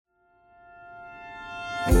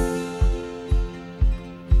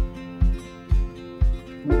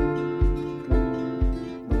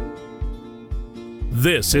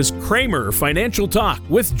This is Kramer Financial Talk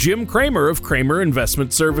with Jim Kramer of Kramer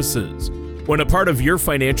Investment Services. When a part of your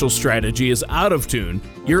financial strategy is out of tune,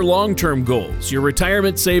 your long-term goals, your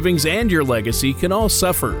retirement savings, and your legacy can all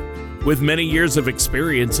suffer. With many years of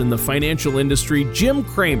experience in the financial industry, Jim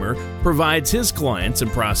Kramer provides his clients and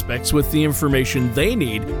prospects with the information they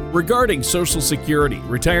need regarding Social Security,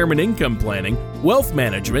 retirement income planning, wealth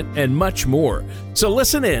management, and much more. So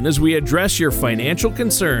listen in as we address your financial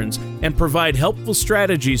concerns and provide helpful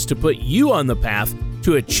strategies to put you on the path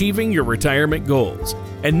to achieving your retirement goals.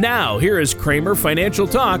 And now, here is Kramer Financial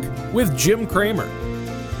Talk with Jim Kramer.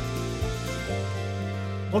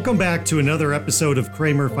 Welcome back to another episode of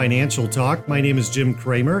Kramer Financial Talk. My name is Jim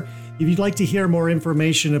Kramer. If you'd like to hear more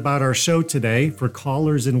information about our show today, for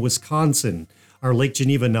callers in Wisconsin, our Lake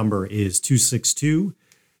Geneva number is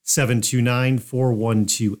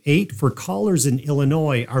 262-729-4128. For callers in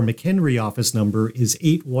Illinois, our McHenry office number is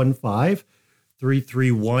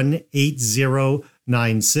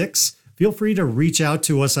 815-331-8096. Feel free to reach out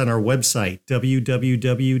to us on our website,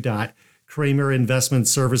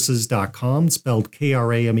 www.kramerinvestmentservices.com, spelled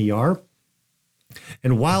Kramer.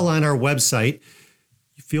 And while on our website,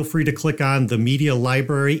 feel free to click on the media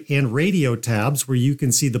library and radio tabs where you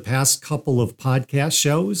can see the past couple of podcast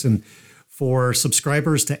shows. And for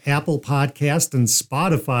subscribers to Apple Podcast and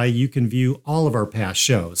Spotify, you can view all of our past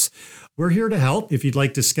shows. We're here to help. If you'd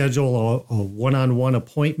like to schedule a one-on-one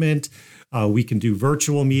appointment, we can do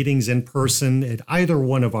virtual meetings in person at either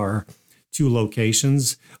one of our two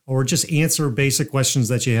locations, or just answer basic questions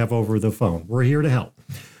that you have over the phone. We're here to help.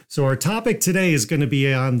 So our topic today is going to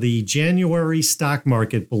be on the January stock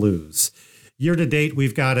market blues. Year to date,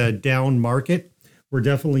 we've got a down market. We're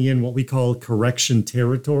definitely in what we call correction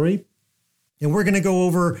territory. And we're going to go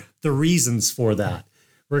over the reasons for that.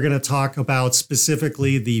 We're going to talk about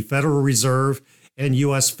specifically the Federal Reserve and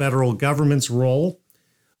U.S. federal government's role,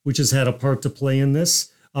 which has had a part to play in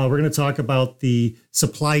this. We're going to talk about the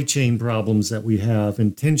supply chain problems that we have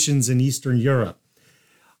and tensions in Eastern Europe.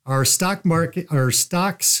 Are stocks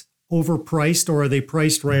overpriced, or are they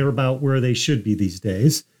priced right about where they should be these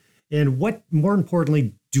days? And what, more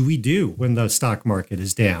importantly, do we do when the stock market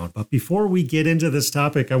is down? But before we get into this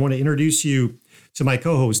topic, I want to introduce you to my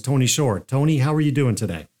co-host, Tony Short. Tony, how are you doing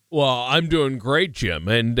today? Well, I'm doing great, Jim,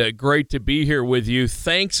 and great to be here with you.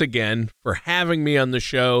 Thanks again for having me on the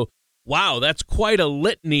show. Wow, that's quite a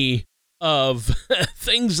litany of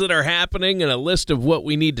things that are happening and a list of what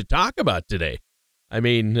we need to talk about today. I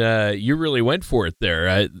mean, you really went for it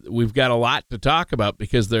there. We've got a lot to talk about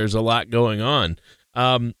because there's a lot going on.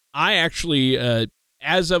 I actually,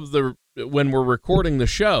 when we're recording the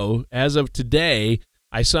show, as of today,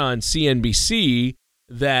 I saw on CNBC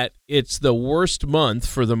that it's the worst month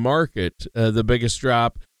for the market, the biggest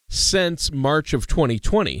drop since March of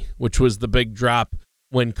 2020, which was the big drop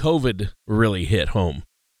when COVID really hit home.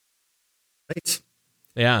 Right.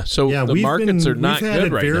 Yeah. So the markets are not good right now.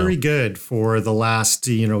 We've had it very good for the last,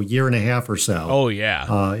 year and a half or so. Oh,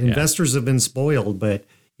 yeah. Investors have been spoiled, but,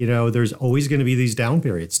 there's always going to be these down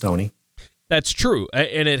periods, Tony. That's true.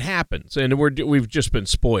 And it happens. And we've just been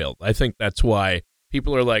spoiled. I think that's why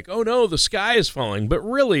people are like, oh, no, the sky is falling. But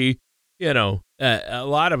really, a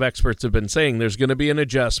lot of experts have been saying there's going to be an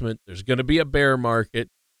adjustment. There's going to be a bear market.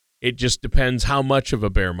 It just depends how much of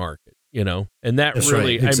a bear market, and that That's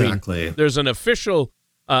really, right, exactly. I mean, there's an official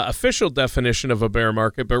definition of a bear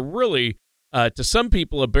market, but really, to some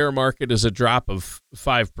people, a bear market is a drop of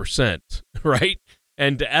 5%, right?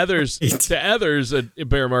 And to others, a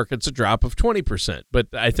bear market's a drop of 20%. But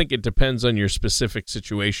I think it depends on your specific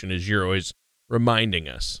situation, as you're always reminding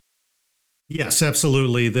us. Yes,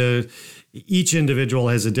 absolutely. Each individual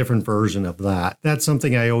has a different version of that. That's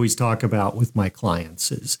something I always talk about with my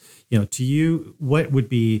clients is, to you, what would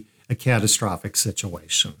be a catastrophic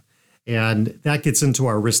situation? And that gets into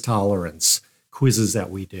our risk tolerance quizzes that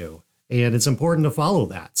we do. And it's important to follow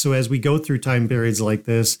that. So as we go through time periods like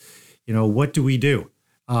this, what do we do?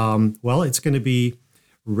 Well, it's going to be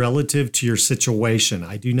relative to your situation.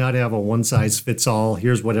 I do not have a one size fits all.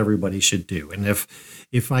 Here's what everybody should do. And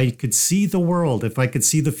if I could see the world, if I could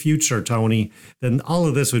see the future, Tony, then all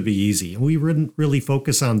of this would be easy. And we wouldn't really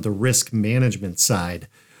focus on the risk management side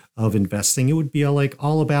of investing. It would be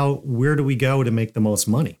all about where do we go to make the most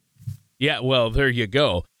money? Yeah, well, there you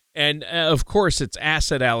go. And of course, it's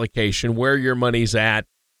asset allocation, where your money's at.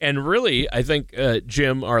 And really, I think,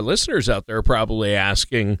 Jim, our listeners out there are probably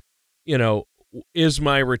asking, are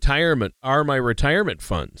my retirement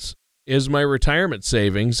funds, is my retirement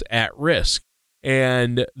savings at risk?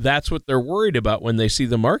 And that's what they're worried about when they see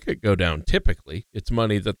the market go down. Typically, it's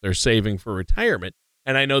money that they're saving for retirement.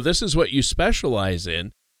 And I know this is what you specialize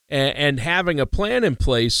in. And having a plan in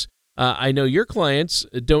place, I know your clients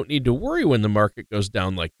don't need to worry when the market goes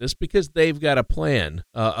down like this because they've got a plan,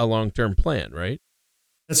 a long-term plan, right?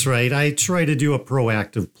 That's right. I try to do a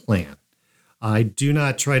proactive plan. I do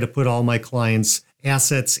not try to put all my clients'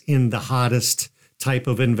 assets in the hottest type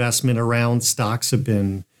of investment around. Stocks have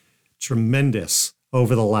been tremendous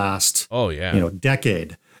over the last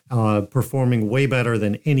decade, performing way better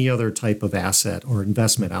than any other type of asset or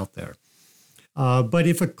investment out there. But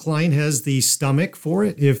if a client has the stomach for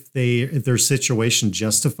it, if their situation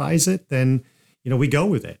justifies it, then we go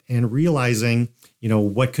with it and realizing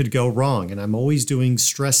what could go wrong. And I'm always doing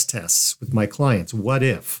stress tests with my clients. What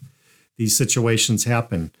if these situations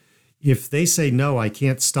happen? If they say, no, I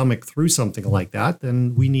can't stomach through something like that,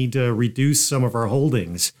 then we need to reduce some of our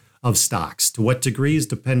holdings of stocks. To what degree is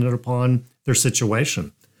dependent upon their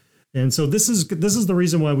situation. And so this is the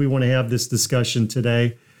reason why we want to have this discussion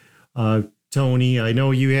today. Tony, I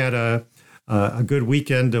know you had a good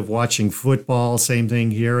weekend of watching football. Same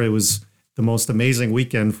thing here. It was the most amazing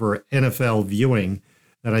weekend for NFL viewing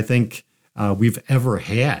that I think we've ever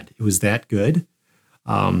had. It was that good.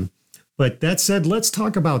 But that said, let's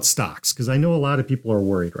talk about stocks because I know a lot of people are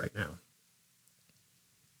worried right now.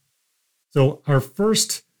 So our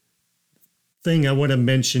first thing I want to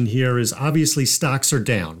mention here is obviously stocks are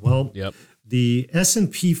down. Well, The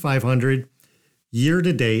S&P 500 year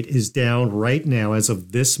to date is down right now as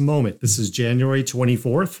of this moment. This is January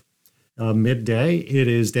 24th, midday. It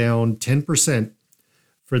is down 10%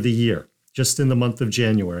 for the year, just in the month of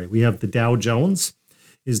January. We have the Dow Jones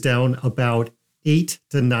is down about 8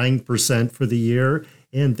 to 9% for the year,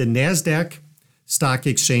 and the NASDAQ stock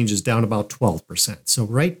exchange is down about 12%. So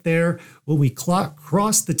right there, when we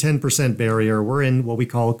cross the 10% barrier, we're in what we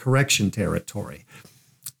call correction territory.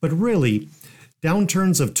 But really,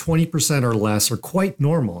 downturns of 20% or less are quite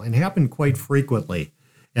normal and happen quite frequently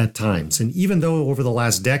at times. And even though over the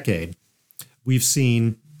last decade, we've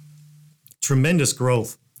seen tremendous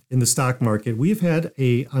growth in the stock market, we've had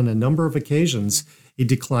on a number of occasions, a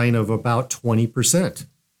decline of about 20%.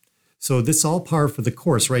 So this is all par for the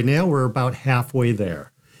course. Right now, we're about halfway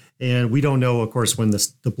there. And we don't know, of course, when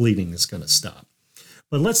the bleeding is going to stop.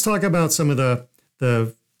 But let's talk about some of the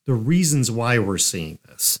reasons why we're seeing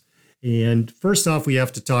this. And first off, we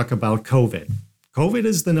have to talk about COVID. COVID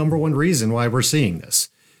is the number one reason why we're seeing this.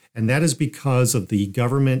 And that is because of the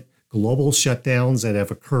government global shutdowns that have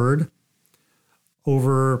occurred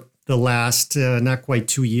over the last not quite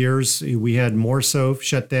 2 years. We had more so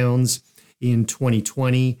shutdowns in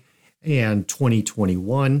 2020 and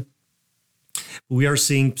 2021. We are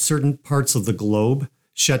seeing certain parts of the globe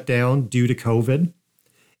shut down due to COVID.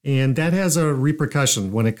 And that has a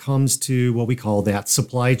repercussion when it comes to what we call that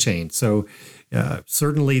supply chain. So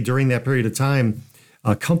certainly during that period of time,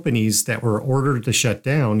 companies that were ordered to shut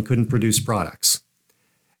down couldn't produce products.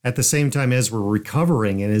 At the same time as we're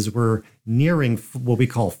recovering and as we're nearing what we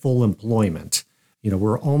call full employment,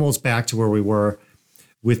 we're almost back to where we were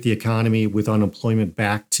with the economy, with unemployment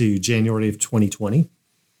back to January of 2020.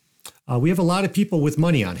 We have a lot of people with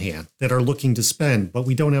money on hand that are looking to spend, but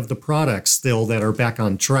we don't have the products still that are back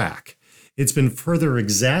on track. It's been further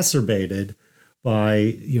exacerbated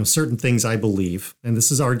by certain things, I believe, and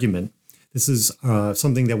this is argument. This is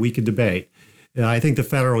something that we could debate. I think the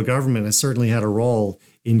federal government has certainly had a role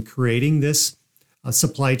in creating this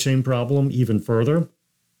supply chain problem even further.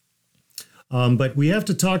 But we have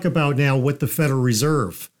to talk about now what the Federal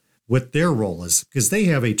Reserve, what their role is, because they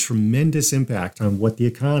have a tremendous impact on what the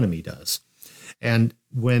economy does. And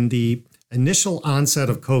when the initial onset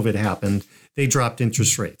of COVID happened, they dropped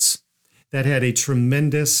interest rates. That had a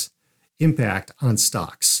tremendous impact on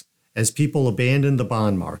stocks as people abandoned the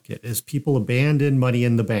bond market, as people abandoned money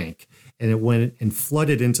in the bank, and it went and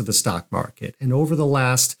flooded into the stock market. And over the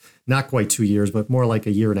last, not quite 2 years, but more like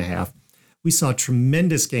a year and a half, we saw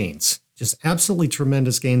tremendous gains. Just absolutely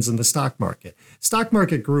tremendous gains in the stock market. Stock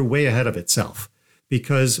market grew way ahead of itself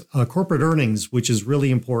because corporate earnings, which is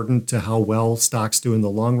really important to how well stocks do in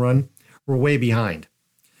the long run, were way behind.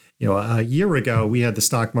 A year ago, we had the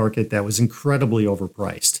stock market that was incredibly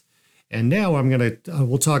overpriced. And now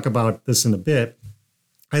we'll talk about this in a bit.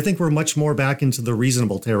 I think we're much more back into the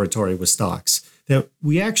reasonable territory with stocks, that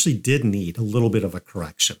we actually did need a little bit of a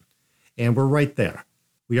correction. And we're right there.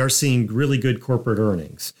 We are seeing really good corporate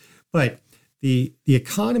earnings. But the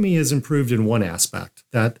economy has improved in one aspect,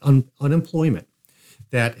 that unemployment,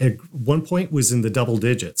 that at one point was in the double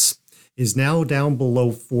digits, is now down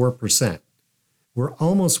below 4%. We're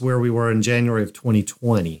almost where we were in January of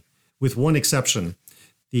 2020 with one exception.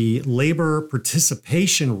 The labor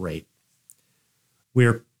participation rate,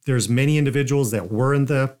 where there's many individuals that were in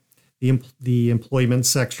the employment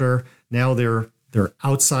sector. Now they're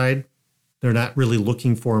outside. They're not really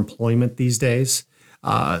looking for employment these days.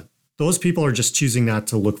 Those people are just choosing not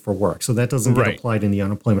to look for work. So that doesn't get applied in the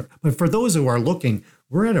unemployment. But for those who are looking,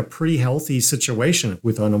 we're in a pretty healthy situation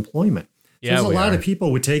with unemployment. So there's a lot of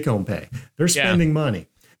people with take-home pay. They're spending money,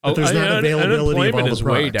 but there's not availability of all the products. Unemployment is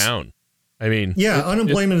way down. I mean,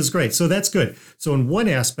 unemployment is great. So that's good. So in one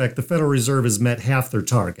aspect, the Federal Reserve has met half their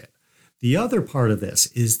target. The other part of this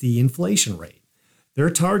is the inflation rate. Their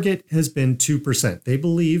target has been 2%. They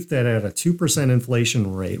believe that at a 2%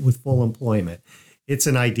 inflation rate with full employment, it's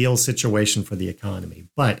an ideal situation for the economy.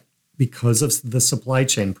 But because of the supply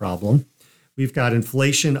chain problem, we've got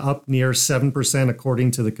inflation up near 7% according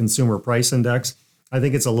to the Consumer Price Index. I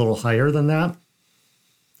think it's a little higher than that.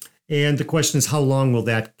 And the question is, how long will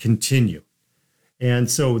that continue?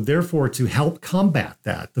 And so, therefore, to help combat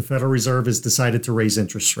that, the Federal Reserve has decided to raise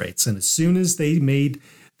interest rates. And as soon as they made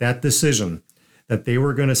that decision that they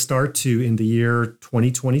were going to start to, in the year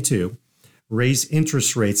 2022, raise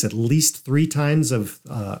interest rates at least 3 times it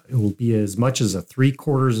will be as much as a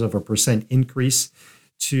 0.75% increase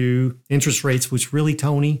to interest rates, which really,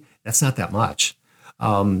 Tony, that's not that much.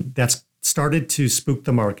 That's started to spook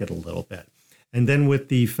the market a little bit. And then with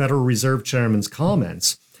the Federal Reserve Chairman's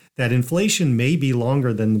comments, that inflation may be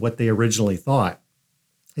longer than what they originally thought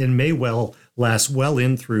and may well last well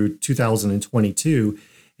in through 2022.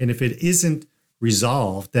 And if it isn't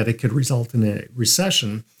resolved, that it could result in a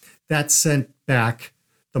recession, that sent back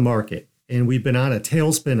the market. And we've been on a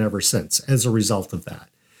tailspin ever since as a result of that.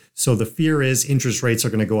 So the fear is interest rates are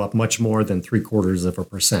going to go up much more than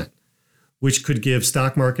 0.75%, which could give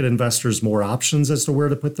stock market investors more options as to where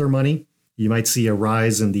to put their money. You might see a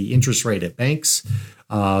rise in the interest rate at banks.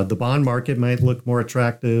 The bond market might look more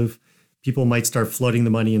attractive. People might start flooding the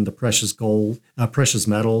money into precious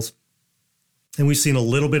metals. And we've seen a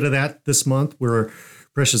little bit of that this month where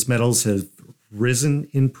precious metals have risen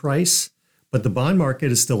in price, but the bond market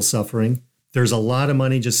is still suffering. There's a lot of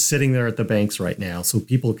money just sitting there at the banks right now. So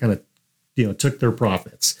people kind of, took their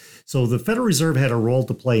profits. So the Federal Reserve had a role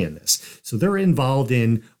to play in this. So they're involved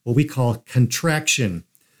in what we call contraction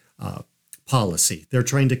policy. They're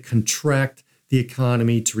trying to contract the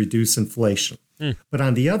economy to reduce inflation. But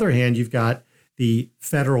on the other hand, you've got the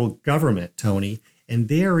federal government, Tony, and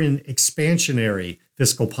they're in expansionary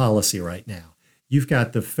fiscal policy right now. You've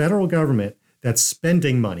got the federal government that's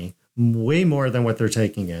spending money way more than what they're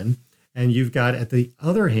taking in. And you've got, at the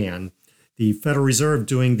other hand, the Federal Reserve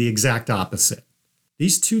doing the exact opposite.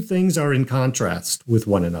 These two things are in contrast with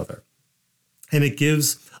one another. And it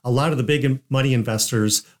gives a lot of the big money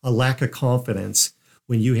investors a lack of confidence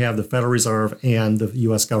when you have the Federal Reserve and the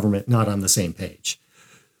U.S. government not on the same page.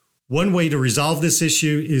 One way to resolve this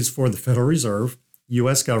issue is for the Federal Reserve,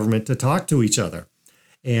 U.S. government, to talk to each other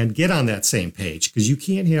and get on that same page, because you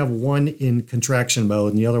can't have one in contraction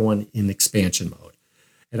mode and the other one in expansion mode.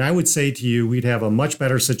 And I would say to you, we'd have a much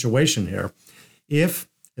better situation here if,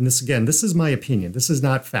 and this is my opinion, this is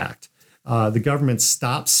not fact, the government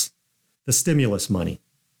stops the stimulus money.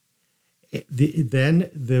 Then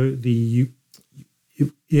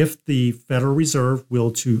if the Federal Reserve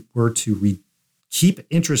were to keep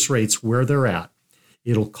interest rates where they're at,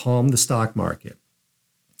 it'll calm the stock market.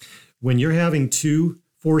 When you're having two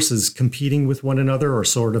forces competing with one another or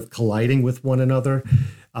sort of colliding with one another,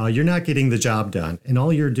 you're not getting the job done. And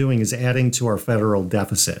all you're doing is adding to our federal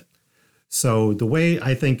deficit. So the way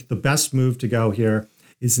I think the best move to go here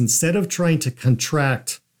is, instead of trying to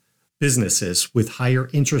contract businesses with higher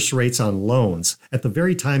interest rates on loans at the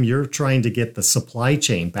very time you're trying to get the supply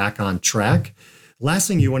chain back on track, last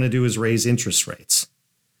thing you want to do is raise interest rates.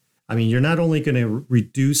 I mean, you're not only going to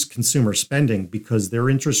reduce consumer spending because their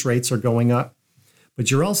interest rates are going up, but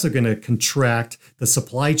you're also going to contract the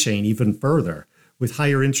supply chain even further. With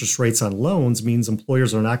higher interest rates on loans means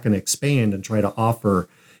employers are not going to expand and try to offer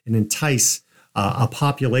and entice a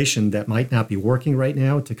population that might not be working right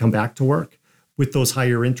now to come back to work with those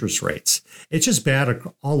higher interest rates. It's just bad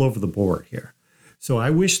all over the board here. So I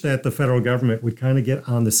wish that the federal government would kind of get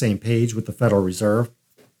on the same page with the Federal Reserve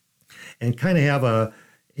and kind of have a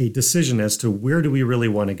decision as to where do we really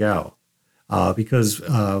want to go. Because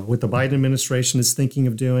what the Biden administration is thinking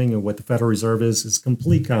of doing and what the Federal Reserve is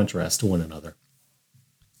complete contrast to one another.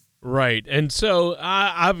 Right. And so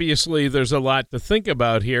obviously there's a lot to think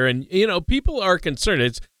about here. And, people are concerned.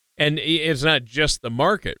 It's not just the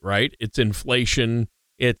market, right? It's inflation.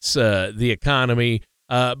 It's the economy.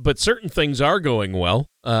 But certain things are going well,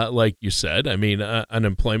 like you said. I mean,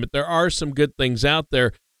 unemployment. There are some good things out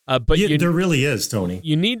there. But there really is, Tony.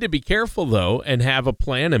 You need to be careful, though, and have a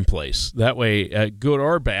plan in place. That way, good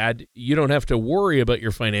or bad, you don't have to worry about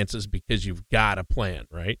your finances because you've got a plan,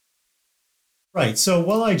 right? Right. So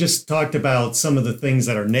while I just talked about some of the things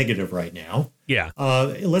that are negative right now,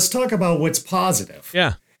 let's talk about what's positive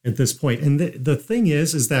at this point. And the thing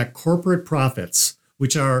is that corporate profits,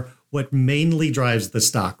 which are what mainly drives the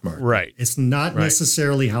stock market. Right. It's not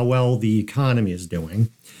necessarily how well the economy is doing,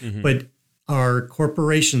 but our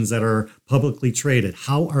corporations that are publicly traded,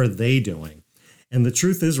 how are they doing? And the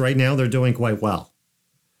truth is right now they're doing quite well.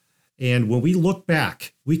 And when we look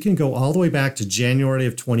back, we can go all the way back to January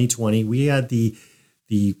of 2020. We had the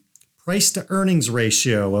price to earnings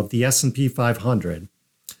ratio of the S&P 500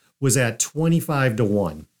 was at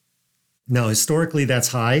 25-1. Now, historically, that's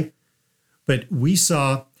high, but we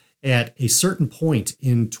saw at a certain point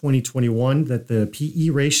in 2021 that the PE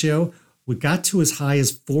ratio got to as high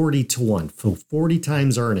as 40-1. So 40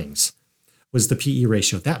 times earnings was the PE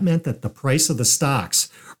ratio. That meant that the price of the stocks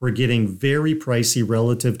were getting very pricey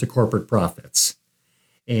relative to corporate profits.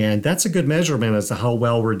 And that's a good measurement as to how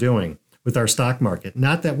well we're doing with our stock market.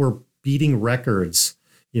 Not that we're beating records,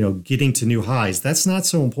 getting to new highs. That's not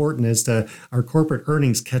so important as to our corporate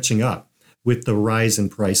earnings catching up with the rise in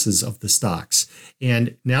prices of the stocks.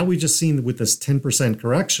 And now we just seen with this 10%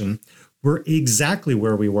 correction, we're exactly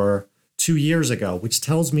where we were 2 years ago, which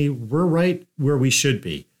tells me we're right where we should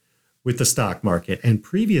be with the stock market. And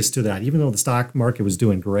previous to that, even though the stock market was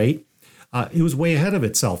doing great, it was way ahead of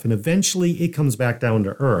itself. And eventually it comes back down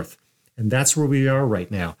to earth. And that's where we are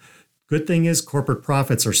right now. Good thing is corporate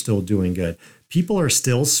profits are still doing good. People are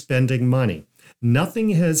still spending money.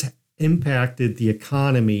 Nothing has impacted the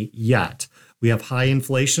economy yet. We have high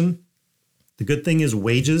inflation. The good thing is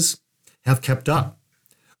wages have kept up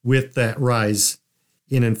with that rise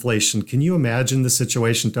in inflation. Can you imagine the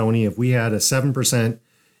situation, Tony, if we had a 7%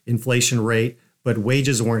 inflation rate, but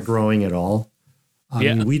wages weren't growing at all?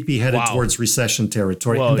 We'd be headed towards recession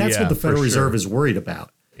territory. Well, and that's what the Federal Reserve is worried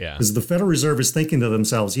about. Yeah. Because the Federal Reserve is thinking to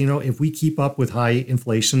themselves, if we keep up with high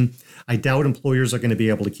inflation, I doubt employers are going to be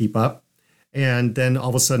able to keep up. And then all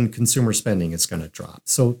of a sudden, consumer spending is going to drop.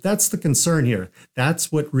 So that's the concern here.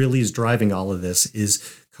 That's what really is driving all of this is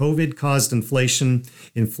COVID caused inflation.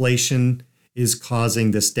 Inflation is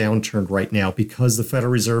causing this downturn right now because the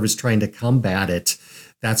Federal Reserve is trying to combat it.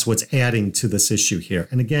 That's what's adding to this issue here.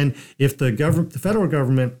 And again, if the federal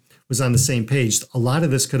government was on the same page, a lot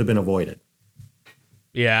of this could have been avoided.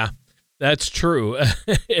 Yeah, that's true.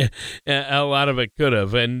 A lot of it could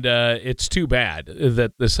have. And it's too bad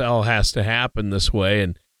that this all has to happen this way.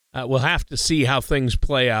 And we'll have to see how things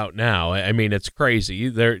play out now. I mean, it's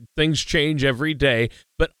crazy. Things change every day.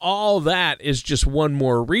 But all that is just one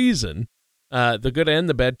more reason, the good and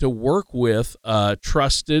the bad, to work with a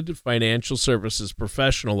trusted financial services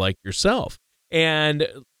professional like yourself. And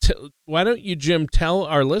why don't you, Jim, tell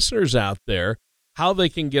our listeners out there how they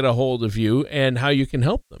can get a hold of you and how you can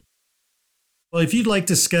help them? Well, if you'd like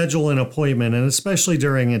to schedule an appointment, and especially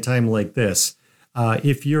during a time like this,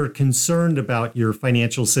 if you're concerned about your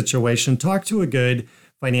financial situation, talk to a good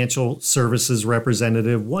financial services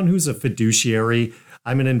representative, one who's a fiduciary.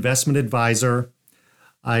 I'm an investment advisor.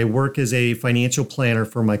 I work as a financial planner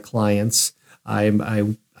for my clients.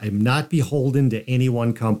 I'm not beholden to any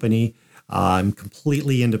one company. I'm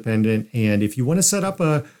completely independent. And if you want to set up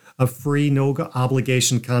a free, no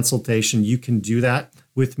obligation consultation, you can do that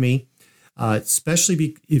with me.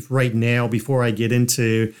 Especially if right now, before I get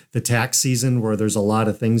into the tax season, where there's a lot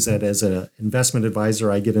of things that as an investment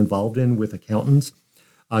advisor I get involved in with accountants,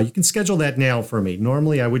 you can schedule that now for me.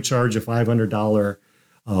 Normally, I would charge a $500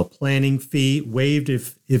 planning fee, waived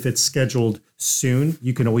if it's scheduled soon.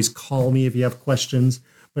 You can always call me if you have questions.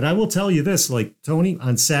 But I will tell you this, like Tony,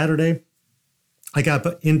 on Saturday, I got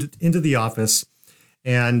into the office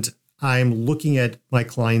and I'm looking at my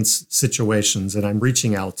clients' situations and I'm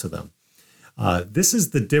reaching out to them. This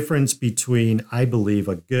is the difference between, I believe,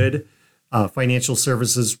 a good financial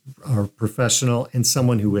services professional and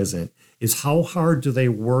someone who isn't, is how hard do they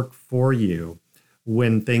work for you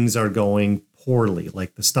when things are going poorly,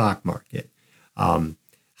 like the stock market?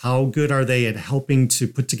 How good are they at helping to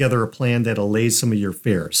put together a plan that allays some of your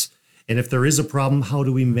fears? And if there is a problem, how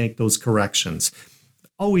do we make those corrections?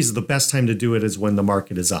 Always the best time to do it is when the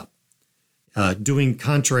market is up. Doing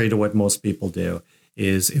contrary to what most people do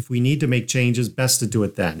is if we need to make changes, best to do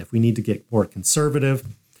it then. If we need to get more conservative,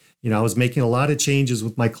 I was making a lot of changes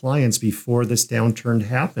with my clients before this downturn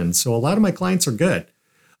happened. So a lot of my clients are good.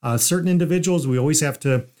 Certain individuals, we always have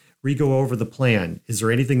to re-go over the plan. Is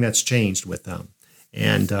there anything that's changed with them?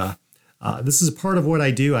 And this is a part of what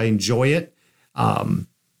I do. I enjoy it.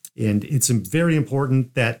 And it's very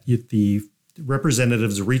important that the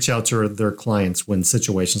representatives reach out to their clients when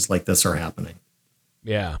situations like this are happening.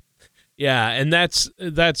 Yeah. Yeah. And that's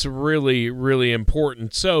really, really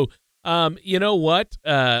important. So, you know what?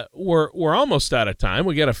 We're almost out of time.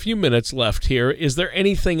 We got a few minutes left here. Is there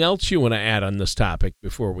anything else you want to add on this topic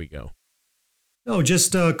before we go? No,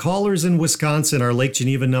 just callers in Wisconsin. Our Lake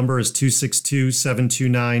Geneva number is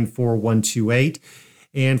 262-729-4128.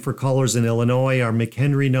 And for callers in Illinois, our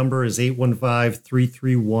McHenry number is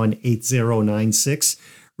 815-331-8096.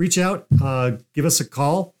 Reach out, give us a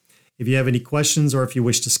call if you have any questions or if you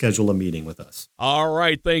wish to schedule a meeting with us. All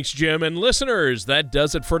right. Thanks, Jim. And listeners, that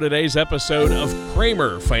does it for today's episode of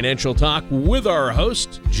Kramer Financial Talk with our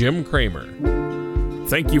host, Jim Kramer.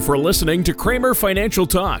 Thank you for listening to Kramer Financial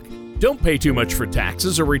Talk. Don't pay too much for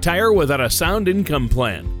taxes or retire without a sound income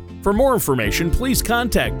plan. For more information, please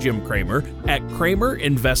contact Jim Kramer at Kramer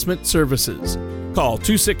Investment Services. Call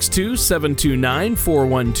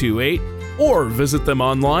 262-729-4128 or visit them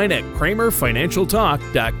online at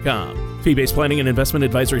kramerfinancialtalk.com. Fee-based planning and investment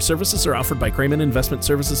advisory services are offered by Kramer Investment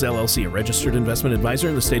Services, LLC, a registered investment advisor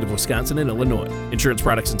in the state of Wisconsin and Illinois. Insurance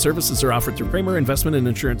products and services are offered through Kramer Investment and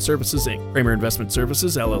Insurance Services, Inc. Kramer Investment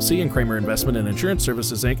Services, LLC, and Kramer Investment and Insurance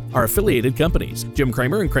Services, Inc. are affiliated companies. Jim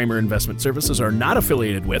Kramer and Kramer Investment Services are not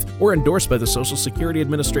affiliated with or endorsed by the Social Security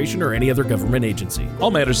Administration or any other government agency.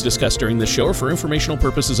 All matters discussed during this show are for informational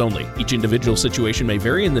purposes only. Each individual situation may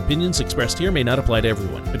vary, and the opinions expressed here may not apply to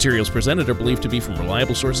everyone. Materials presented are believed to be from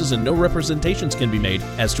reliable sources, and no representations can be made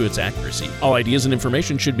as to its accuracy. All ideas and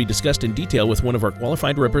information should be discussed in detail with one of our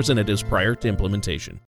qualified representatives prior to implementation.